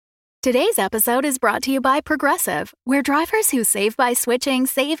Today's episode is brought to you by Progressive, where drivers who save by switching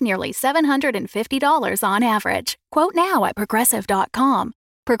save nearly $750 on average. Quote now at Progressive.com.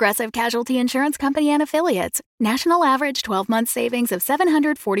 Progressive Casualty Insurance Company and Affiliates. National average 12-month savings of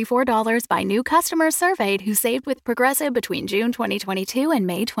 $744 by new customers surveyed who saved with Progressive between June 2022 and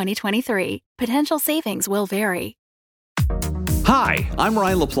May 2023. Potential savings will vary. Hi, I'm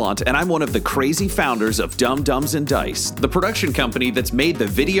Ryan LaPlante, and I'm one of the crazy founders of Dumb Dumbs and Dice, the production company that's made the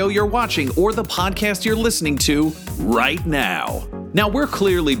video you're watching or the podcast you're listening to right now. Now, we're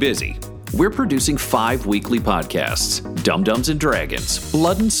clearly busy. We're producing 5 weekly podcasts: Dumb Dumbs and Dragons,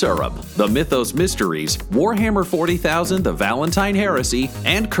 Blood and Syrup, The Mythos Mysteries, Warhammer 40,000, The Valentine Heresy,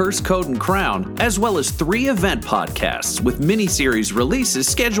 and Curse, Code, and Crown, as well as 3 event podcasts with miniseries releases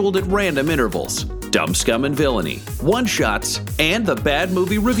scheduled at random intervals: Dumb Scum and Villainy, One Shots, and the bad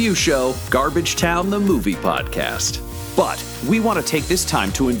movie review show, Garbage Town, the Movie Podcast. But we want to take this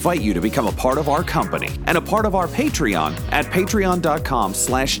time to invite you to become a part of our company and a part of our Patreon at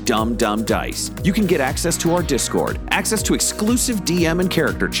patreon.com/dumbdumbdice. You can get access to our Discord, access to exclusive DM and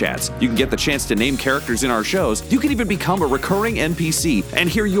character chats. You can get the chance to name characters in our shows. You can even become a recurring NPC and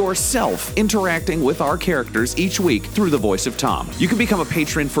hear yourself interacting with our characters each week through the voice of Tom. You can become a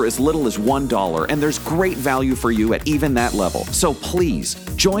patron for as little as $1, and there's great value for you at even that level. So please,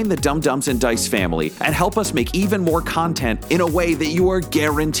 join the Dumb Dumbs and Dice family and help us make even more content in a way that you are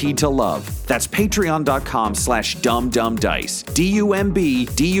guaranteed to love. That's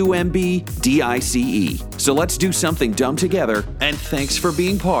patreon.com/dumbdumbdice. DUMBDICE. So let's do something dumb together, and thanks for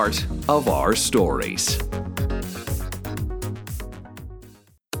being part of our stories.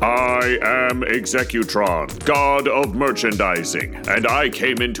 I am Executron, god of merchandising, and I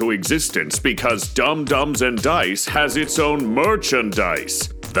came into existence because Dumb Dumbs and Dice has its own merchandise.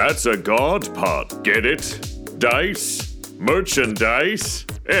 That's a god pod, get it? Dice? Merchandise?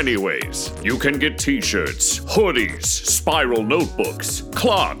 Anyways, you can get t-shirts, hoodies, spiral notebooks,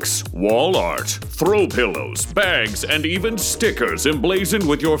 clocks, wall art, throw pillows, bags, and even stickers emblazoned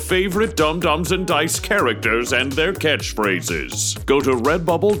with your favorite Dumb Dumbs and Dice characters and their catchphrases. Go to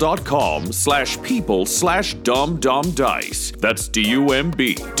redbubble.com/people/dumbdumbdice. That's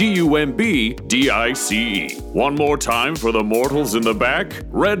DUMBDICE. One more time for the mortals in the back.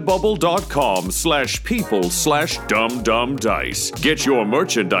 redbubble.com/people/dumbdumbdice. Get your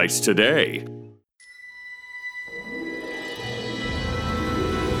merchandise today.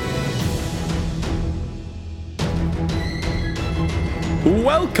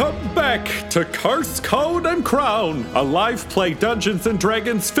 Welcome back to Curse, Code, and Crown, a live play Dungeons &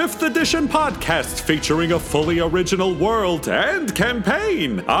 Dragons 5th edition podcast featuring a fully original world and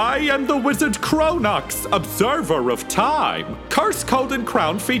campaign. I am the wizard Kronox, observer of time. Curse, Code, and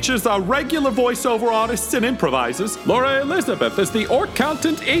Crown features our regular voiceover artists and improvisers. Laura Elizabeth as the Orc Count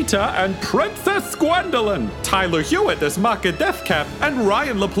Eta and Princess Gwendolyn. Tyler Hewitt as Maka Deathcap, and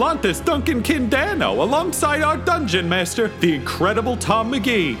Ryan LaPlante as Duncan Kindano, alongside our Dungeon Master, the incredible Tom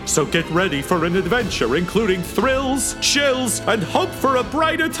McGee. So get ready for an adventure including thrills, chills, and hope for a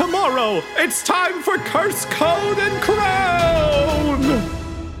brighter tomorrow. It's time for Curse, Code, and Crown!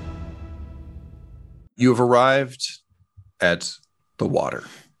 You have arrived at the water,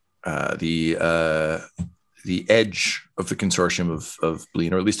 the edge of the consortium of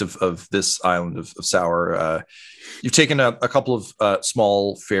Bleen, or at least of this island of Sour. You've taken a couple of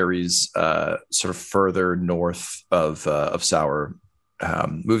small ferries sort of further north of Sour,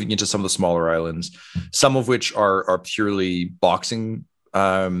 moving into some of the smaller islands, some of which are purely boxing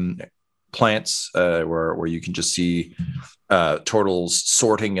plants, where you can just see turtles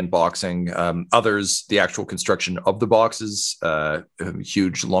sorting and boxing. Others, the actual construction of the boxes,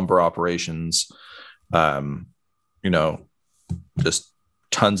 huge lumber operations, just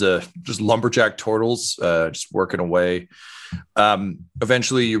tons of just lumberjack turtles just working away.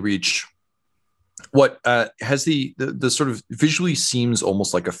 Eventually you reach what has the sort of visually seems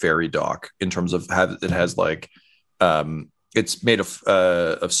almost like a ferry dock in terms of how it has like it's made of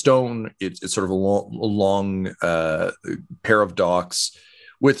stone. It's sort of a long pair of docks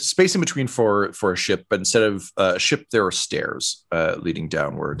with space in between for a ship, but instead of a ship there are stairs leading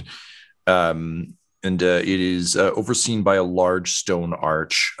downward. And it is overseen by a large stone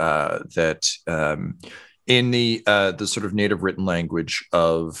arch that in the sort of native written language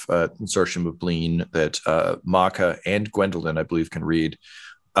of Consortium of Bleen that Maka and Gwendolyn, I believe, can read.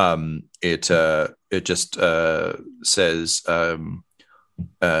 It just says,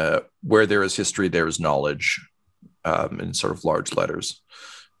 where there is history, there is knowledge, in sort of large letters.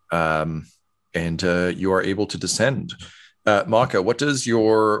 And you are able to descend. Maka, what does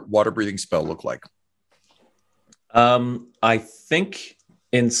your water breathing spell look like? I think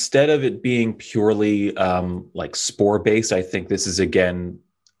instead of it being purely like spore based, I think this is again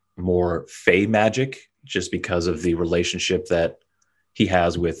more Fey magic, just because of the relationship that he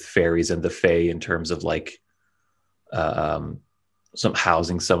has with fairies and the Fey in terms of like some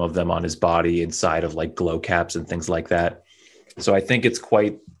housing some of them on his body inside of like glow caps and things like that. So I think it's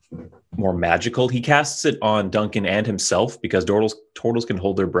quite more magical. He casts it on Duncan and himself because turtles can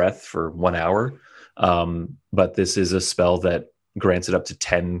hold their breath for 1 hour. But this is a spell that grants it up to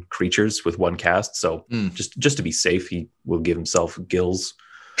 10 creatures with one cast. So just to be safe, he will give himself gills.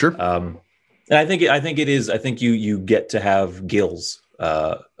 Sure. And I think you get to have gills,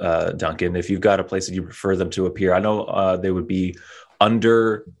 Duncan, if you've got a place that you prefer them to appear. I know they would be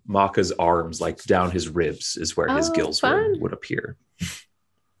under Maka's arms, like down his ribs is where his gills would appear.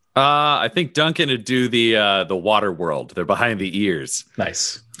 I think Duncan would do the water world. They're behind the ears.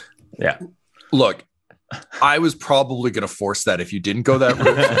 Nice. Yeah. Look, I was probably going to force that if you didn't go that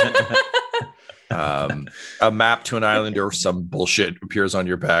route. A map to an island or some bullshit appears on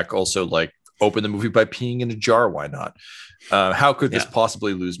your back. Also, like, open the movie by peeing in a jar. Why not? How could this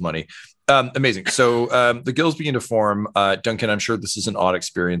possibly lose money? Amazing. So the gills begin to form. Duncan, I'm sure this is an odd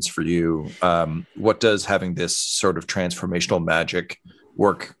experience for you. What does having this sort of transformational magic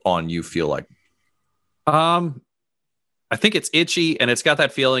work on you feel like? I think it's itchy, and it's got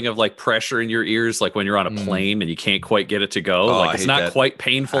that feeling of like pressure in your ears, like when you're on a plane and you can't quite get it to go. Like it's not quite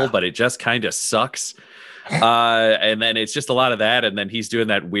painful, but it just kind of sucks. And then it's just a lot of that, and then he's doing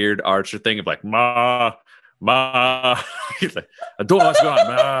that weird Archer thing of like ma. He's like, I don't know what's going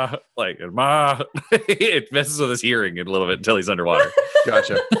on, ma. Like, ma. It messes with his hearing a little bit until he's underwater.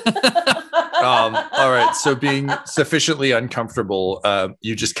 Gotcha. All right. So being sufficiently uncomfortable,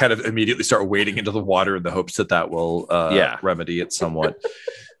 you just kind of immediately start wading into the water in the hopes that will remedy it somewhat.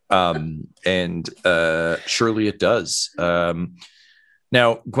 And surely it does.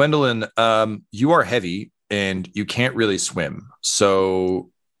 Now, Gwendolyn, you are heavy and you can't really swim.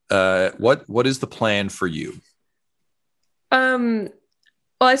 So what is the plan for you? Well,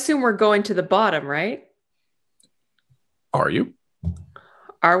 I assume we're going to the bottom, right? Are you?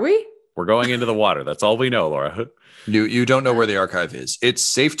 Are we? We're going into the water. That's all we know, Laura. You don't know where the archive is. It's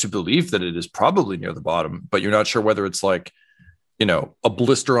safe to believe that it is probably near the bottom, but you're not sure whether it's like, you know, a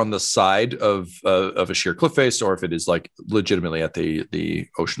blister on the side of a sheer cliff face, or if it is like legitimately at the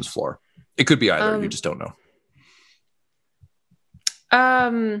ocean's floor. It could be either. You just don't know.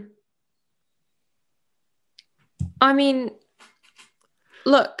 I mean,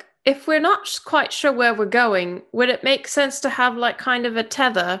 look, if we're not quite sure where we're going, would it make sense to have like kind of a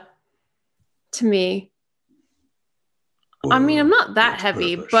tether to me? I mean, I'm not that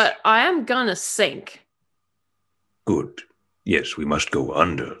heavy, but I am gonna sink. Good. Yes, we must go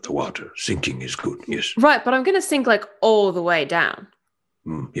under the water. Sinking is good, yes. Right, but I'm gonna sink like all the way down.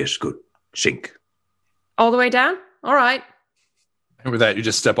 Yes, good. Sink. All the way down? All right. And with that, you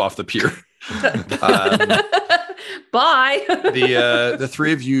just step off the pier. Bye. The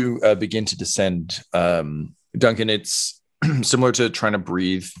three of you begin to descend. Duncan, it's similar to trying to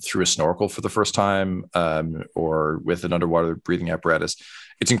breathe through a snorkel for the first time, or with an underwater breathing apparatus.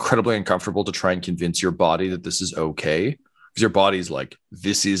 It's incredibly uncomfortable to try and convince your body that this is okay, because your body's like,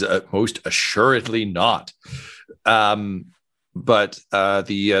 this is most assuredly not. But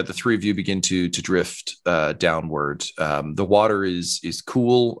the three of you begin to drift downward. The water is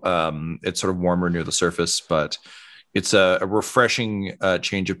cool. It's sort of warmer near the surface, but it's a refreshing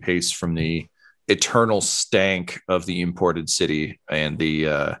change of pace from the eternal stank of the imported city and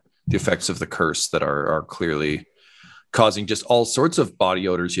the effects of the curse that are clearly causing just all sorts of body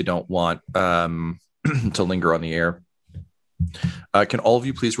odors you don't want to linger on the air. Can all of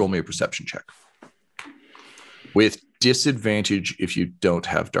you please roll me a perception check? With disadvantage if you don't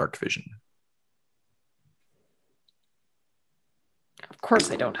have dark vision. Of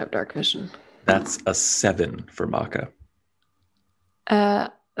course I don't have dark vision. That's a 7 for Maka. A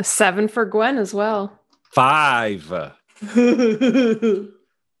 7 for Gwen as well. 5.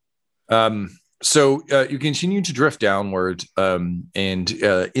 So you continue to drift downward, and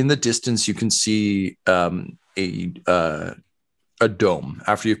in the distance you can see a dome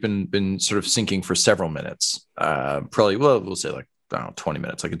after you've been sort of sinking for several minutes. Probably, well, we'll say like, I don't know, 20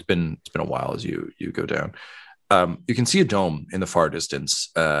 minutes. Like it's been a while as you go down. You can see a dome in the far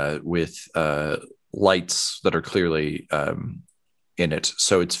distance with lights that are clearly in it.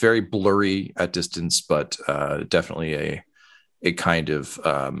 So it's very blurry at distance, but definitely a kind of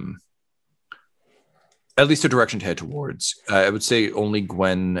at least a direction to head towards. I would say only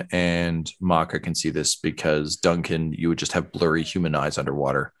Gwen and Maka can see this, because Duncan, you would just have blurry human eyes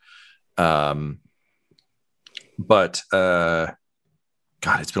underwater. But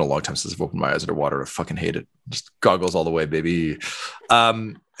God, it's been a long time since I've opened my eyes underwater. I fucking hate it. Just goggles all the way, baby.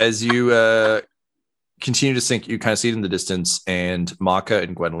 As you continue to sink, you kind of see it in the distance, and Maka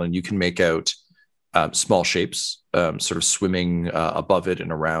and Gwendolyn, you can make out small shapes sort of swimming above it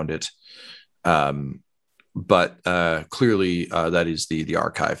and around it. But clearly that is the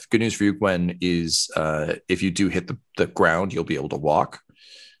archive. Good news for you, Gwen, is if you do hit the ground, you'll be able to walk.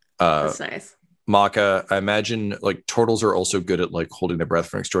 That's nice. Maka, I imagine like turtles are also good at like holding their breath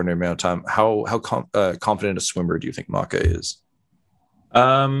for an extraordinary amount of time. How confident a swimmer do you think Maka is?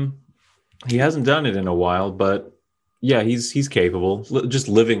 He hasn't done it in a while, but yeah, he's capable. Just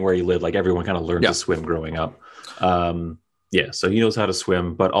living where he lived, like everyone kind of learned to swim growing up. Yeah, so he knows how to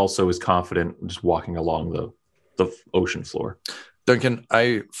swim, but also is confident just walking along the ocean floor. Duncan,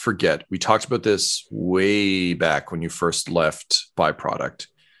 I forget. We talked about this way back when you first left Byproduct.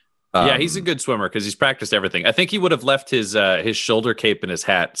 Yeah, he's a good swimmer because he's practiced everything. I think he would have left his shoulder cape and his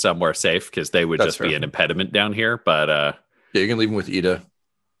hat somewhere safe because they would just be an impediment down here. But yeah, you can leave him with Ida.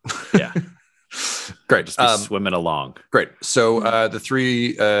 Yeah. Great. Just be swimming along. Great. So the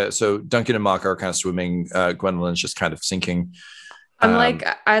three, so Duncan and Maka are kind of swimming. Gwendolyn's just kind of sinking.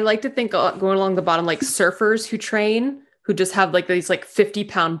 I like to think going along the bottom, like surfers who train, who just have like these like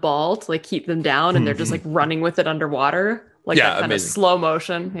 50-pound ball to like keep them down, and they're just like running with it underwater. Like that kind of slow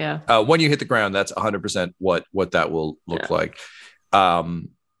motion. Yeah. When you hit the ground, that's 100% what that will look like.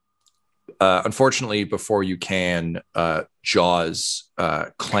 Unfortunately, before you can, Jaws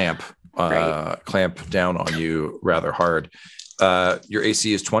clamp down on you rather hard. Your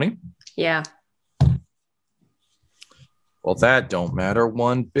AC is 20. Yeah. Well, that don't matter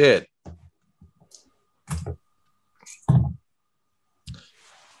one bit.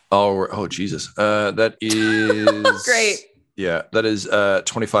 Oh, Jesus. That is great. Yeah, that is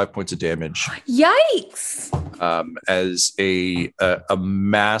 25 points of damage. Yikes! As a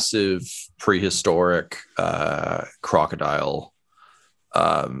massive prehistoric crocodile,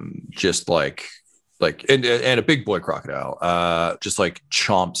 just like and a big boy crocodile, just like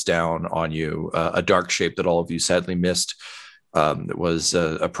chomps down on you. A dark shape that all of you sadly missed. That was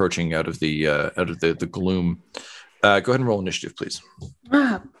approaching out of the gloom. Go ahead and roll initiative, please.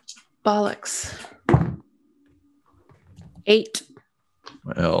 Bollocks. 8.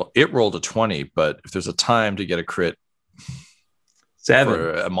 Well, it rolled a 20, but if there's a time to get a crit 7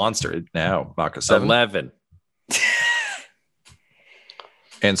 for a monster, now Maka 7. 11.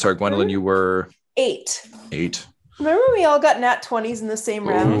 And sorry, Gwendolyn, you were 8. 8. Remember we all got nat 20s in the same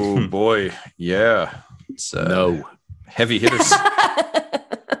round? Oh boy, yeah. It's no heavy hitters.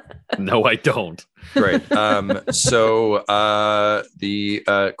 No, I don't. Great. So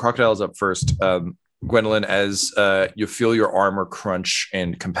the crocodile's up first. Gwendolyn, as you feel your armor crunch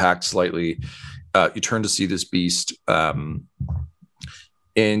and compact slightly, you turn to see this beast. And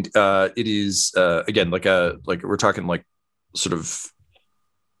it is again like we're talking like sort of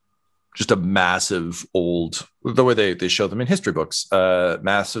just a massive old, the way they show them in history books,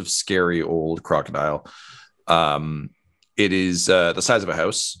 massive, scary old crocodile. It is the size of a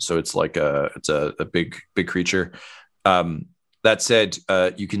house, so it's like it's a big creature. That said,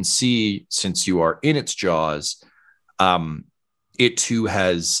 you can see, since you are in its jaws, it too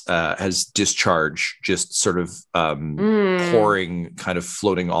has discharge just sort of pouring, kind of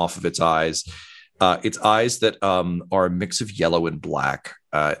floating off of its eyes. Its eyes that are a mix of yellow and black.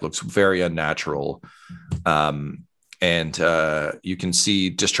 It looks very unnatural. And you can see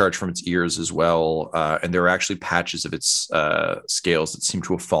discharge from its ears as well. And there are actually patches of its scales that seem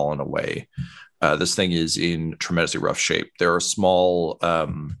to have fallen away. This thing is in tremendously rough shape. There are small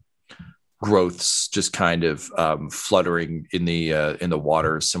growths just kind of fluttering in the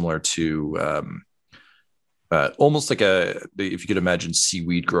water, similar to almost like if you could imagine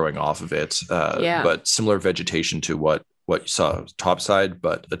seaweed growing off of it. But similar vegetation to what you saw topside,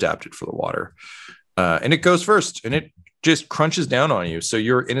 but adapted for the water. And it goes first, and it just crunches down on you. So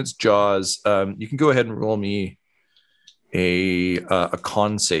you're in its jaws. You can go ahead and roll me a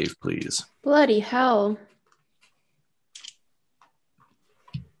con save, please. Bloody hell.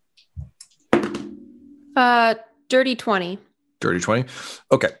 Dirty 20. Dirty 20.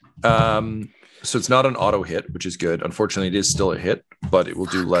 Okay. So it's not an auto hit, which is good. Unfortunately, it is still a hit, but it will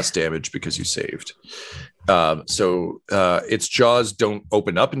do less damage because you saved. So its jaws don't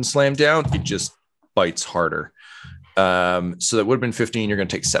open up and slam down. It just bites harder. So that would have been 15. You're going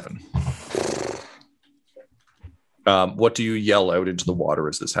to take 7. What do you yell out into the water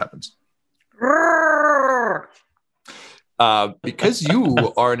as this happens? Because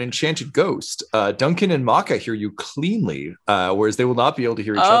you are an enchanted ghost, Duncan and Maka hear you cleanly, whereas they will not be able to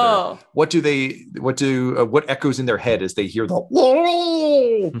hear each other. What echoes in their head as they hear the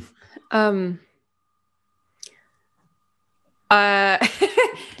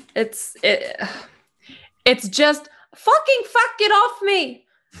it's just fucking fuck it off me.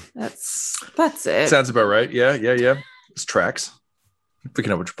 That's it. Sounds about right. Yeah. It's tracks.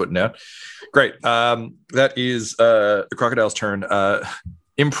 Picking up what you're putting down. Great. That is the crocodile's turn.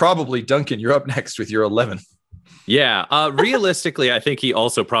 Improbably, Duncan, you're up next with your 11. Yeah. Realistically, I think he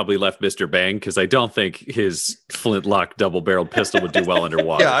also probably left Mr. Bang because I don't think his flintlock double-barreled pistol would do well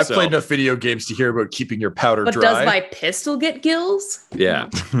underwater. Yeah, I've played enough video games to hear about keeping your powder but dry. Does my pistol get gills? Yeah.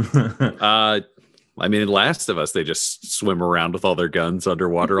 I mean, in Last of Us, they just swim around with all their guns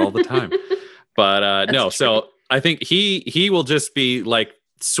underwater all the time. But no, true. So I think he will just be like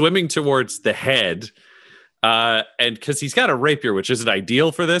swimming towards the head. And because he's got a rapier, which isn't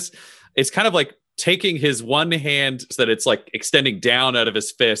ideal for this, it's kind of like taking his one hand so that it's like extending down out of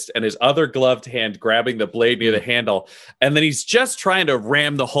his fist and his other gloved hand grabbing the blade near the handle. And then he's just trying to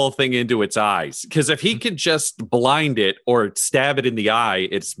ram the whole thing into its eyes. Because if he can just blind it or stab it in the eye,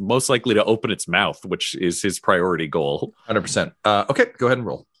 it's most likely to open its mouth, which is his priority goal. 100%. Okay, go ahead and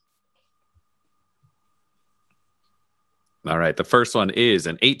roll. All right. The first one is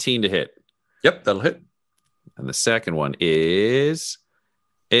an 18 to hit. Yep, that'll hit. And the second one is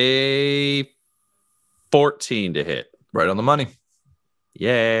a 14 to hit. Right on the money.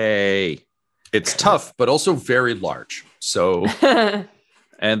 Yay. It's tough, but also very large. So,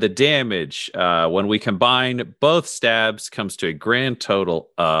 and the damage, when we combine both stabs, comes to a grand total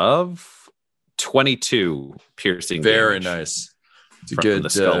of 22 piercing very damage. Nice. It's a from good the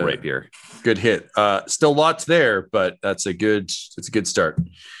skull rapier. Good hit. Still lots there, but it's a good start.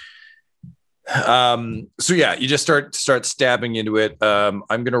 So yeah, you just start stabbing into it. I'm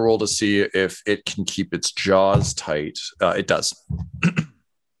gonna roll to see if it can keep its jaws tight. It does.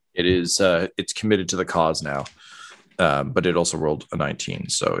 It is it's committed to the cause now. But it also rolled a 19,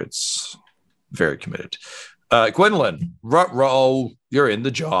 so it's very committed. Gwendolyn, you're in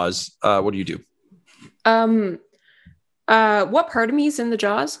the jaws. What do you do? What part of me is in the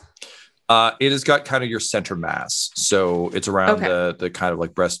jaws? It has got kind of your center mass, so it's around the kind of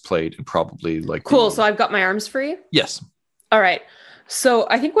like breastplate and probably like cool. So I've got my arms free. Yes. All right. So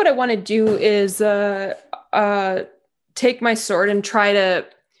I think what I want to do is take my sword and try to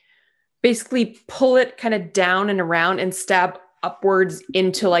basically pull it kind of down and around and stab upwards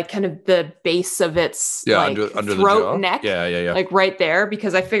into like kind of the base of its under the throat jaw. neck. Yeah. Like right there,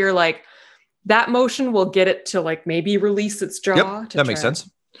 because I figure like that motion will get it to like maybe release its jaw. Yep, that makes sense.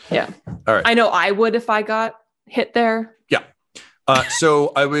 Yeah. All right. I know I would if I got hit there. Yeah.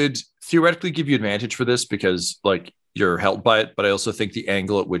 So I would theoretically give you advantage for this because like you're held by it, but I also think the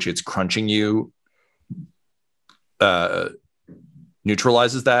angle at which it's crunching you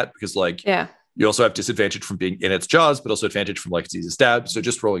neutralizes that because like you also have disadvantage from being in its jaws, but also advantage from like it's easy to stab. So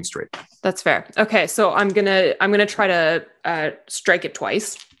just rolling straight. That's fair. Okay, so I'm gonna try to strike it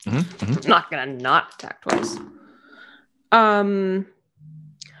twice. I'm not gonna not attack twice.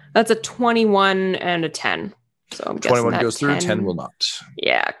 That's a 21 and a 10. So I'm guessing 21 goes 10. through, 10 will not.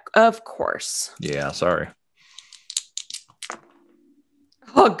 Yeah, of course. Yeah, sorry.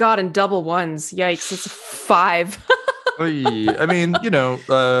 Oh God, and double ones. Yikes, it's a 5. I mean, you know,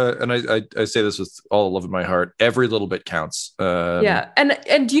 and I say this with all the love in my heart. Every little bit counts. Yeah,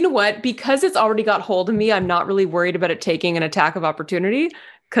 and do you know what? Because it's already got hold of me, I'm not really worried about it taking an attack of opportunity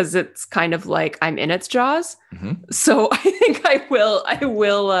because it's kind of like I'm in its jaws. So I think I will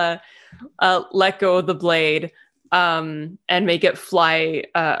let go of the blade and make it fly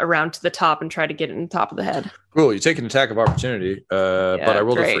around to the top and try to get it in the top of the head. Cool. You take an attack of opportunity, but I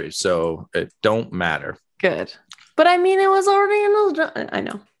rolled a 3, so it don't matter. Good. But I mean, it was already in those. I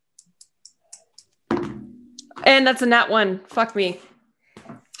know. And that's a nat 1. Fuck me.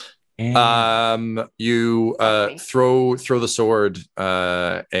 You throw the sword,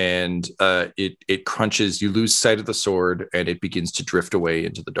 and it crunches. You lose sight of the sword, and it begins to drift away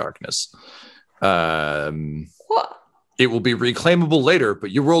into the darkness. What? It will be reclaimable later,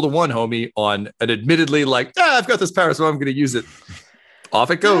 but you rolled a 1, homie, on an admittedly like, I've got this power, so I'm going to use it. Off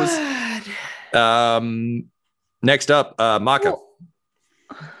it goes. Next up, Maka.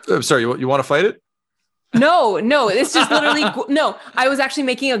 I'm sorry, you want to fight it? No, it's just literally no. I was actually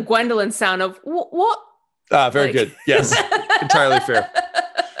making a Gwendolyn sound of what? Very good. Yes, entirely fair.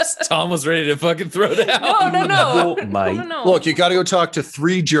 Tom was ready to fucking throw down. No. Oh my! No. Look, you got to go talk to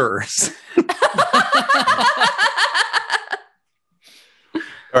 3 jurors.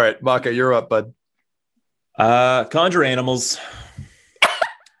 All right, Maka, you're up, bud. Conjure animals.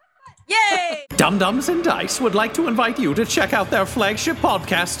 Yay! Dum Dums and Dice would like to invite you to check out their flagship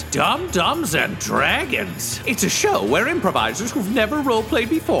podcast, Dum Dums and Dragons. It's a show where improvisers who've never roleplayed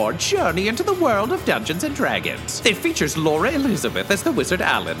before journey into the world of Dungeons and Dragons. It features Laura Elizabeth as the wizard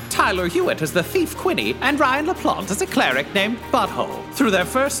Alan, Tyler Hewitt as the thief Quinny, and Ryan LaPlante as a cleric named Butthole. Through their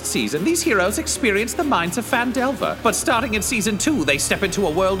first season, these heroes experience the minds of Fandelver, but starting in season 2, they step into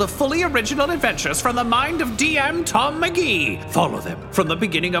a world of fully original adventures from the mind of DM Tom McGee. Follow them from the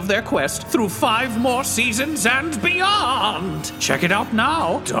beginning of their quest through 5 more seasons and beyond. Check it out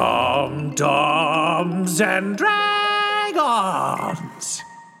now. Dum Dums and Dragons.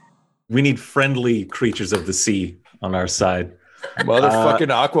 We need friendly creatures of the sea on our side. Motherfucking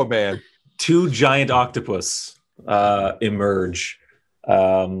Aquaman. 2 giant octopus emerge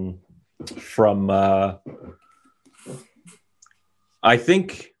from I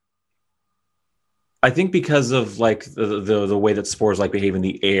think because of like the way that spores like behave in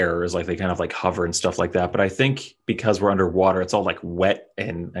the air is like they kind of like hover and stuff like that. But I think because we're underwater, it's all like wet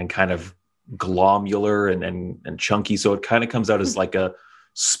and kind of glomular and chunky. So it kind of comes out as like a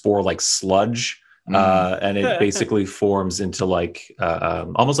spore like sludge. And it basically forms into like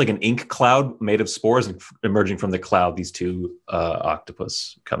almost like an ink cloud made of spores, and emerging from the cloud, these 2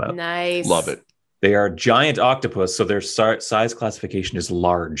 octopus come out. Nice. Love it. They are giant octopus, so their size classification is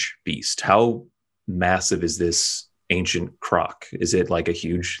large beast. How massive is this ancient croc? Is it like a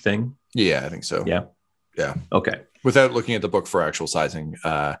huge thing? Yeah, I think so. Yeah. Okay. Without looking at the book for actual sizing,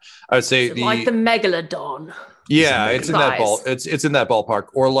 I would say Like the megalodon. Yeah, it's in that Size. it's in that ballpark,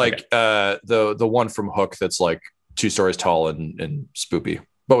 or like the one from Hook that's like 2 stories tall and spoopy,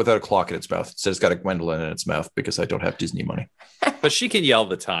 but without a clock in its mouth. It says it's got a Gwendolyn in its mouth because I don't have Disney money. But she can yell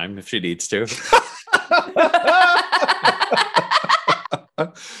the time if she needs to.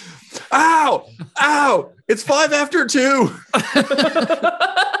 Ow! Ow! It's 5 after 2.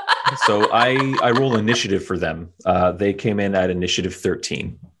 So I roll initiative for them. They came in at initiative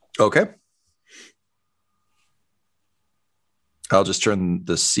 13. Okay. I'll just turn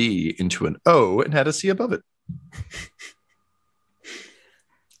the C into an O and add a C above it.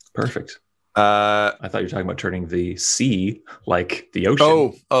 Perfect. I thought you were talking about turning the sea like the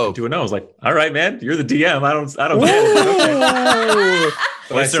ocean into an O. I was like, all right, man, you're the DM. I don't get it. Okay.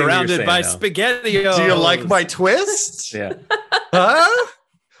 We're surrounded by spaghetti. Do you like my twist? Yeah. Huh?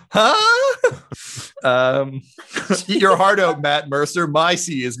 Your heart out, Matt Mercer. My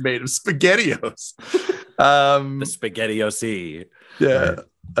C is made of SpaghettiOs. The SpaghettiO Sea. Yeah.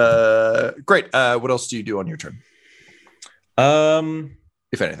 Great. What else do you do on your turn?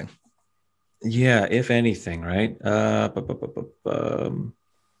 If anything. Yeah, if anything, right? I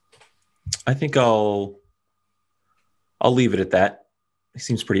think I'll leave it at that. He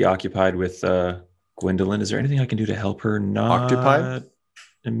seems pretty occupied with Gwendolyn. Is there anything I can do to help her? Not occupied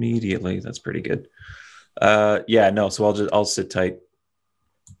immediately. That's pretty good. So I'll sit tight.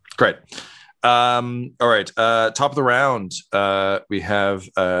 Great. All right. Top of the round, we have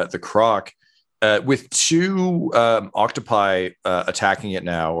the Croc with 2 octopi attacking it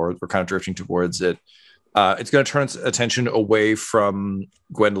now, or we're kind of drifting towards it. It's going to turn its attention away from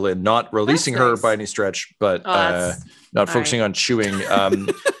Gwendolyn, not releasing her by any stretch, but not focusing on chewing.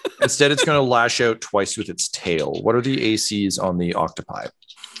 Instead, it's going to lash out twice with its tail. What are the ACs on the octopi?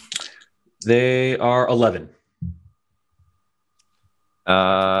 They are 11.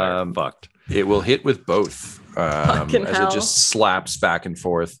 Fucked. It will hit with both as hell. it just slaps back and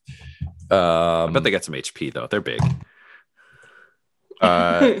forth. I bet they got some HP though. They're big.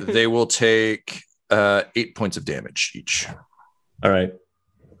 They will take 8 points of damage each. All right.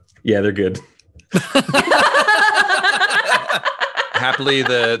 Yeah, they're good. Happily,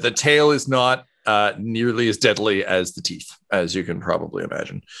 the tail is not nearly as deadly as the teeth, as you can probably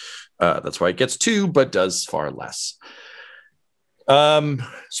imagine. That's why it gets 2, but does far less.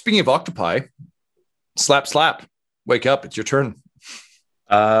 Speaking of octopi, slap. Wake up. It's your turn.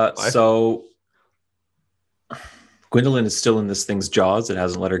 So Gwendolyn is still in this thing's jaws. It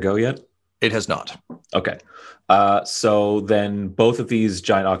hasn't let her go yet. It has not. Okay. So then both of these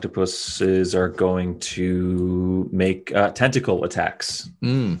giant octopuses are going to make tentacle attacks.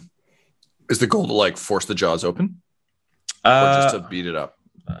 Is the goal to like force the jaws open? Or just to beat it up?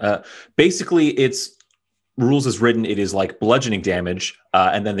 Basically, it's rules as written. It is like bludgeoning damage,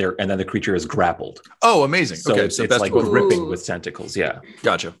 and then the creature is grappled. Oh, amazing! So okay, it's so that's like what ripping with tentacles. Yeah,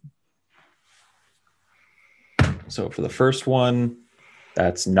 gotcha. So for the first one,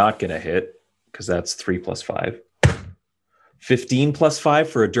 that's not going to hit because that's 3 + 5. 15 + 5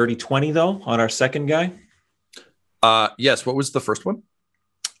 for a dirty 20 though on our second guy. Yes. What was the first one?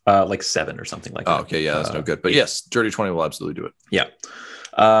 Like 7 or something like that. Oh, okay, yeah, that's no good. But yes, dirty 20 will absolutely do it. Yeah.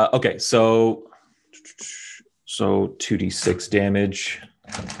 Okay, so 2d6 damage.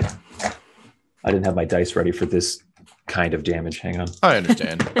 I didn't have my dice ready for this kind of damage. Hang on. I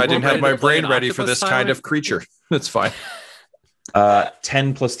understand. I didn't have my brain an ready for octopus this kind of creature. That's fine.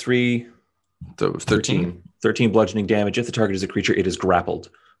 10 plus 3. So 13. 13 bludgeoning damage. If the target is a creature, it is grappled.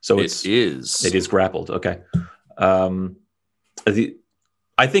 So It is grappled. Okay. I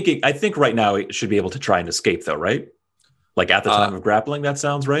think right now it should be able to try and escape, though, right? Like at the time of grappling, that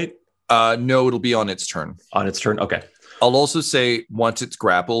sounds right. No, it'll be on its turn. On its turn, okay. I'll also say once it's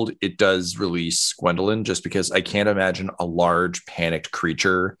grappled, it does release Gwendolyn, just because I can't imagine a large panicked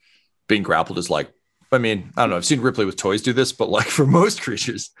creature being grappled is like, I mean, I don't know. I've seen Ripley with toys do this, but like for most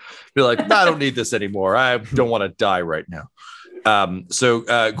creatures, be like, I don't need this anymore. I don't want to die right now.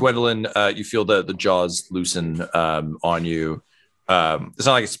 So Gwendolyn, you feel the jaws loosen on you. It's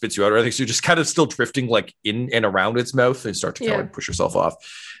not like it spits you out or anything. So you're just kind of still drifting like in and around its mouth and start to kind of push yourself off.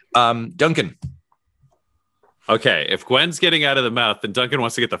 Duncan. Okay, if Gwen's getting out of the mouth, then Duncan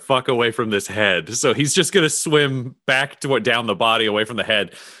wants to get the fuck away from this head. So he's just going to swim back to down the body away from the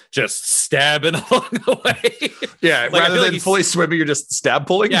head, just stabbing along the way. Yeah, like, rather than fully swimming, you're just stab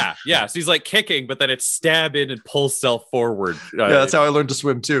pulling. Yeah. So he's like kicking, but then it's stab in and pull self forward. Yeah, that's how I learned to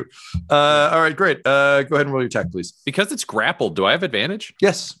swim too. All right, great. Go ahead and roll your attack, please. Because it's grappled, do I have advantage?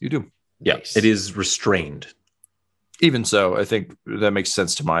 Yes, you do. Yeah, Nice. It is restrained. Even so, I think that makes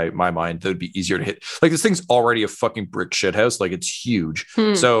sense to my mind. That would be easier to hit. Like this thing's already a fucking brick shithouse. Like it's huge.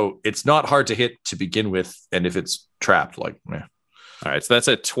 So it's not hard to hit to begin with. And if it's trapped, like, yeah. All right. So that's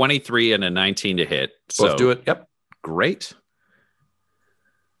a 23 and a 19 to hit. Both do it. Yep. Great.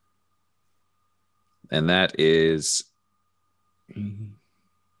 And that is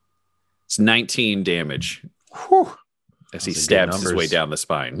it's 19 damage. Whew. As he Those are good stabs his numbers. way down the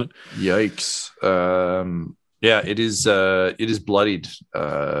spine. Yikes. Yeah, it is bloodied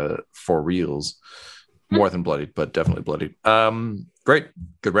for reals. More than bloodied, but definitely bloodied. Great.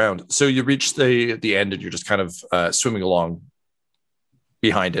 Good round. So you reach the end and you're just kind of swimming along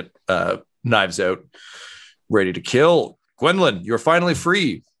behind it, knives out, ready to kill. Gwendolyn, you're finally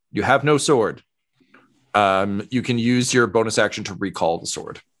free. You have no sword. You can use your bonus action to recall the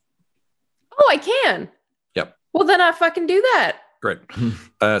sword. Oh, I can. Yep. Well, then I fucking do that. Great. So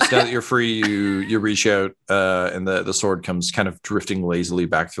now that you're free, you reach out, and the sword comes kind of drifting lazily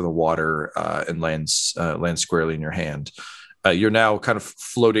back through the water and lands squarely in your hand. You're now kind of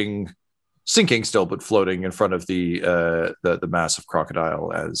floating, sinking still, but floating in front of the massive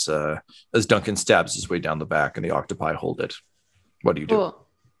crocodile as Duncan stabs his way down the back, and the octopi hold it. What do you do? Cool.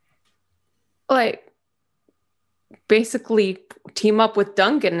 Like, basically team up with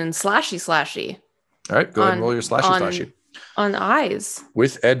Duncan and slashy. All right, go ahead and roll your slashy. On eyes.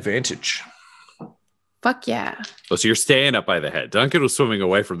 With advantage. Fuck yeah. Oh, so you're staying up by the head. Duncan was swimming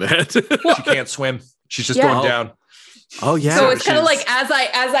away from the head. She can't swim. She's just Yeah. going down. Oh, yeah. So it's kind of like as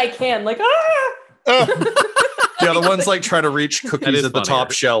I can, like Yeah, the one's like trying to reach That cookies is at the funnier.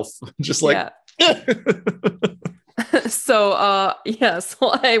 top shelf. Just like, yeah. So so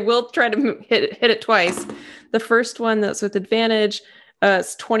I will try to hit it twice. The first one that's with advantage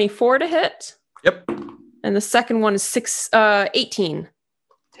is 24 to hit. Yep. And the second one is 18 to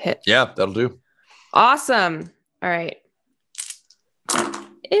hit. Yeah, that'll do. Awesome. All right.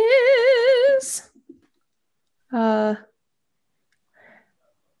 Is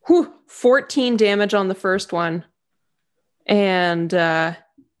 14 damage on the first one and 8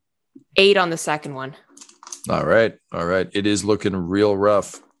 on the second one. All right. It is looking real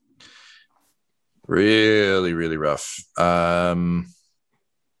rough. Really, really rough. Well,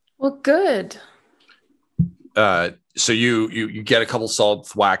 good. So you get a couple solid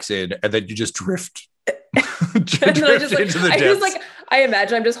thwacks in, and then you just drift. And then I just into the depths. I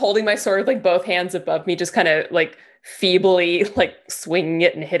imagine I'm just holding my sword with like both hands above me, just kind of like feebly like swinging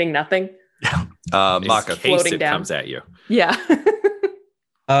it and hitting nothing. Maka. In case floating it down. comes at you. Yeah.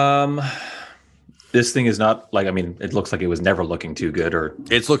 This thing is not like, I mean, it looks like it was never looking too good, or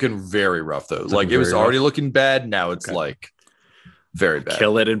It's looking very rough though. It's Like looking it was very already looking bad. Now it's like very bad.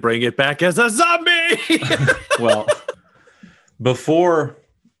 Kill it and bring it back as a zombie. well, before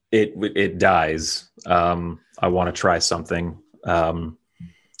it dies, I want to try something. Maka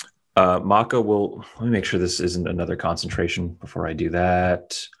will, let me make sure this isn't another concentration before I do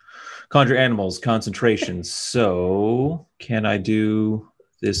that. Conjure animals, concentration. So can I do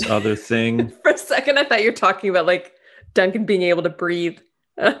this other thing? For a second, I thought you were talking about like Duncan being able to breathe.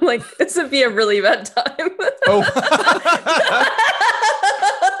 I'm like, this would be a really bad time. Oh.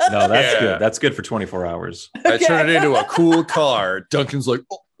 No, that's Yeah. good. That's good for 24 hours. I turn it into a cool car. Duncan's like,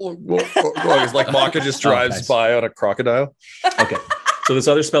 It's like Maka just drives nice. by on a crocodile. Okay. So this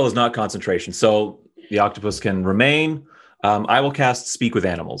other spell is not concentration. So the octopus can remain. I will cast Speak with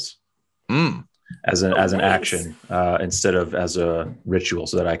Animals as an nice. action instead of as a ritual,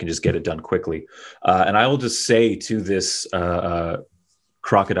 so that I can just get it done quickly. And I will just say to this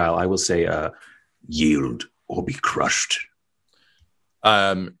crocodile, I will say, Yield or be crushed.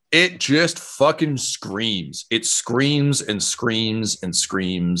 It just fucking screams. It screams and screams and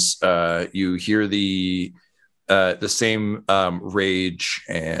screams. You hear the same rage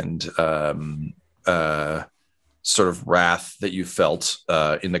and sort of wrath that you felt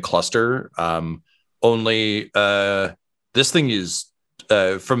in the cluster. Only this thing is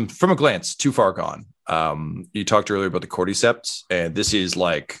from a glance too far gone. You talked earlier about the cordyceps, and this is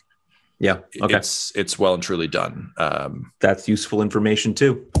like, yeah, okay, it's well and truly done. That's useful information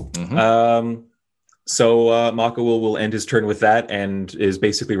too. So Mako will end his turn with that and is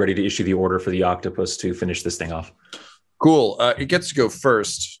basically ready to issue the order for the octopus to finish this thing off. Cool. It gets to go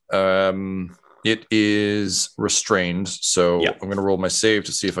first. It is restrained, so I'm going to roll my save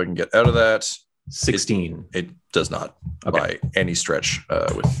to see if I can get out of that. 16. It does not by any stretch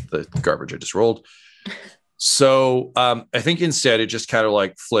with the garbage I just rolled. So I think instead it just kind of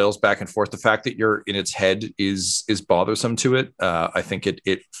like flails back and forth. The fact that you're in its head is bothersome to it. I think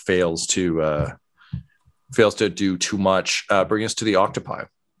it fails to do too much. Bring us to the octopi.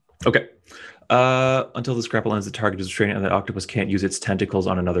 Okay. Until this grapple ends, the target is restrained and the octopus can't use its tentacles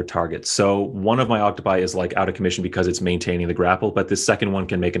on another target. So one of my octopi is like out of commission because it's maintaining the grapple, but this second one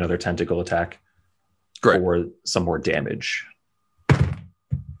can make another tentacle attack. Great. For some more damage.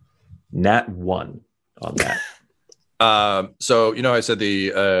 Nat 1 on that. So I said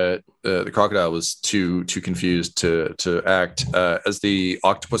the crocodile was too confused to act. As the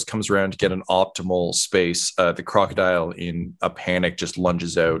octopus comes around to get an optimal space, the crocodile in a panic just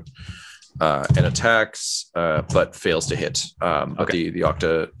lunges out and attacks, but fails to hit. Okay.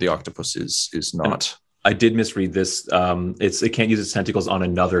 The octopus is not. I did misread this. It can't use its tentacles on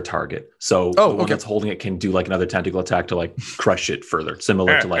another target. So the one that's holding it can do like another tentacle attack to like crush it further,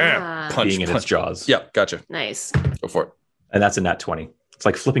 similar to like being in its jaws. Yeah, gotcha. Nice. Go for it. And that's a nat 20. It's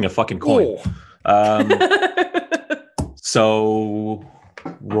like flipping a fucking coin. So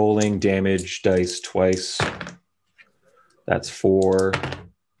rolling damage dice twice. That's 4.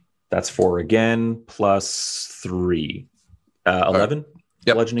 That's 4 again, plus 3. 11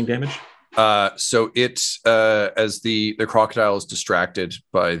 bludgeoning damage. So it as the crocodile is distracted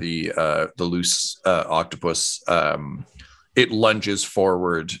by the loose octopus, it lunges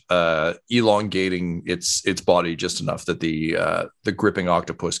forward, elongating its body just enough that the gripping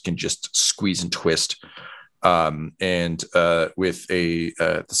octopus can just squeeze and twist. And with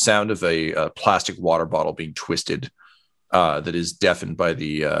the sound of a plastic water bottle being twisted, that is deafened by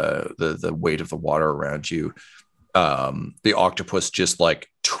the weight of the water around you. The octopus just like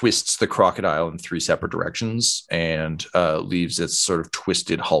twists the crocodile in 3 separate directions and leaves its sort of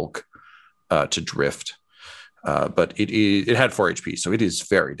twisted hulk to drift. But it had 4 HP, so it is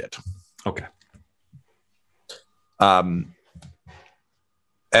very dead. Okay.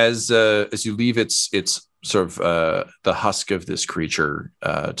 As you leave its sort of the husk of this creature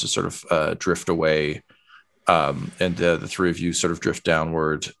to sort of drift away. And the 3 of you sort of drift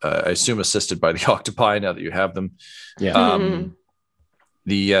downward, I assume assisted by the octopi now that you have them. Yeah.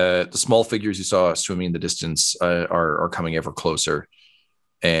 The small figures you saw swimming in the distance are coming ever closer.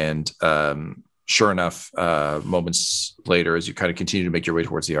 And sure enough, moments later, as you kind of continue to make your way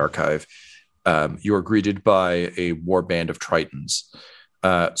towards the archive, you are greeted by a war band of Tritons.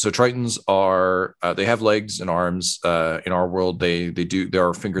 So Tritons are they have legs and arms. In our world,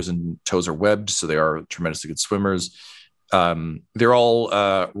 their fingers and toes are webbed, so they are tremendously good swimmers. They're all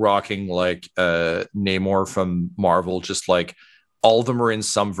rocking like Namor from Marvel, just like all of them are in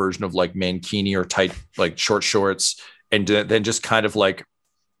some version of like mankini or tight like short shorts, and then just kind of like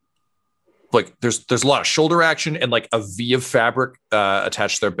there's a lot of shoulder action and like a V of fabric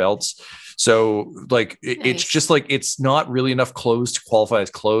attached to their belts. So like it's just like it's not really enough clothes to qualify as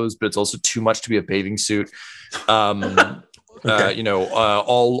clothes, but it's also too much to be a bathing suit. Okay.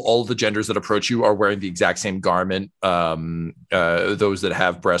 All the genders that approach you are wearing the exact same garment. Those that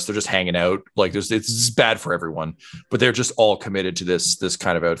have breasts, they're just hanging out. Like it's bad for everyone, but they're just all committed to this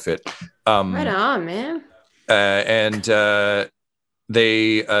kind of outfit. Right on, man.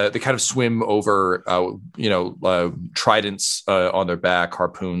 They kind of swim over, tridents on their back,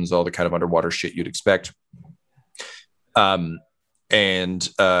 harpoons, all the kind of underwater shit you'd expect. And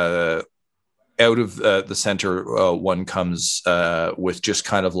out of the center, one comes with just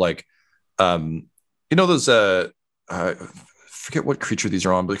kind of like, those forget what creature these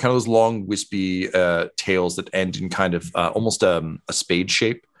are on, but kind of those long, wispy tails that end in kind of almost a spade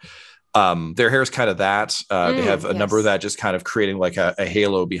shape. Their hair is kind of that. They have a number of that, just kind of creating like a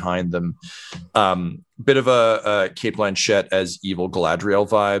halo behind them. Bit of a Cate Blanchett as evil Galadriel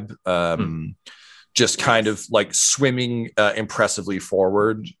vibe. Just kind of like swimming impressively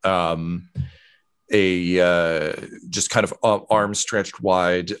forward. Just kind of arms stretched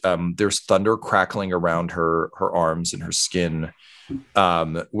wide. There's thunder crackling around her arms and her skin,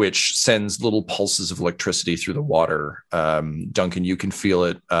 which sends little pulses of electricity through the water. Duncan, you can feel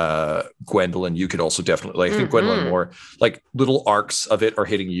it. Gwendolyn, you could also definitely, I think Gwendolyn more, like little arcs of it are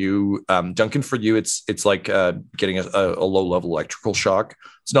hitting you. Duncan, for you, it's like getting a low level electrical shock.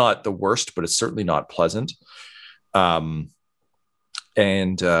 It's not the worst, but it's certainly not pleasant.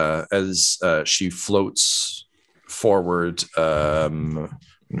 And as she floats forward, I'm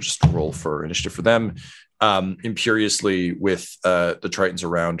just roll for initiative for them. Imperiously with the Tritons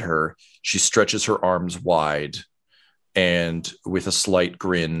around her, she stretches her arms wide, and with a slight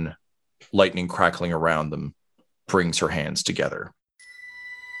grin, lightning crackling around them, brings her hands together.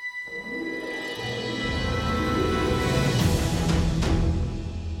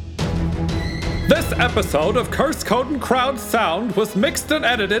 This episode of Curse Code and Crowd Sound was mixed and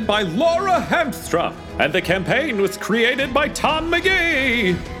edited by Laura Hamstra, and the campaign was created by Tom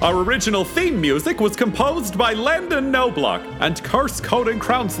McGee. Our original theme music was composed by Landon Noblock, and Curse Code and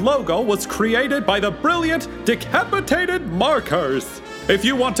Crown's logo was created by the brilliant Decapitated Markers. If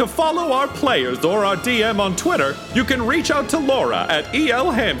you want to follow our players or our DM on Twitter, you can reach out to Laura at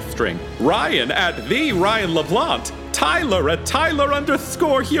EL Hamstring, Ryan at the Ryan LeBlanc, Tyler at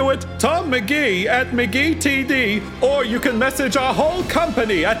Tyler_Hewitt, Tom McGee at McGeeTD, or you can message our whole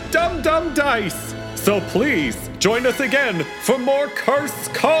company at Dum Dum Dice. So please join us again for more Curse,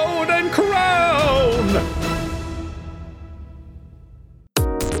 Code, and Crown!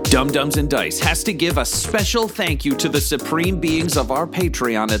 Dum Dums and Dice has to give a special thank you to the supreme beings of our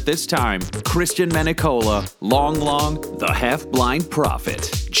Patreon at this time: Christian Menicola, Long, the Half-Blind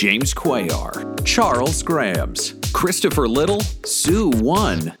Prophet, James Cuellar, Charles Grams, Christopher Little, Sue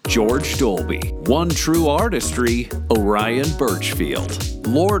One, George Dolby, One True Artistry, Orion Birchfield,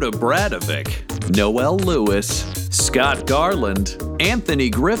 Lord of Bradovic, Noel Lewis, Scott Garland, Anthony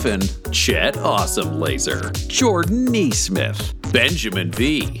Griffin, Chet Awesome Laser, Jordan Neesmith, Benjamin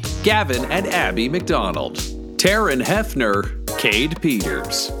V, Gavin and Abby McDonald, Taryn Hefner, Cade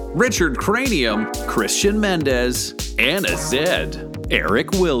Peters, Richard Cranium, Christian Mendez, Anna Zed,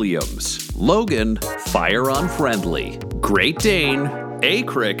 Eric Williams, Logan, Fire Unfriendly, Great Dane,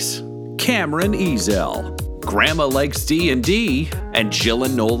 Acrix, Cameron Ezel, Grandma Likes D&D, and Jill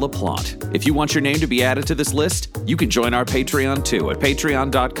and Noel LaPlante. If you want your name to be added to this list, you can join our Patreon too at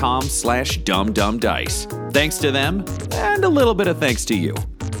patreon.com/dumdumdice. Thanks to them, and a little bit of thanks to you.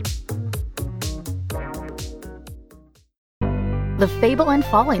 The Fable and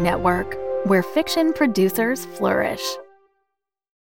Folly Network, where fiction producers flourish.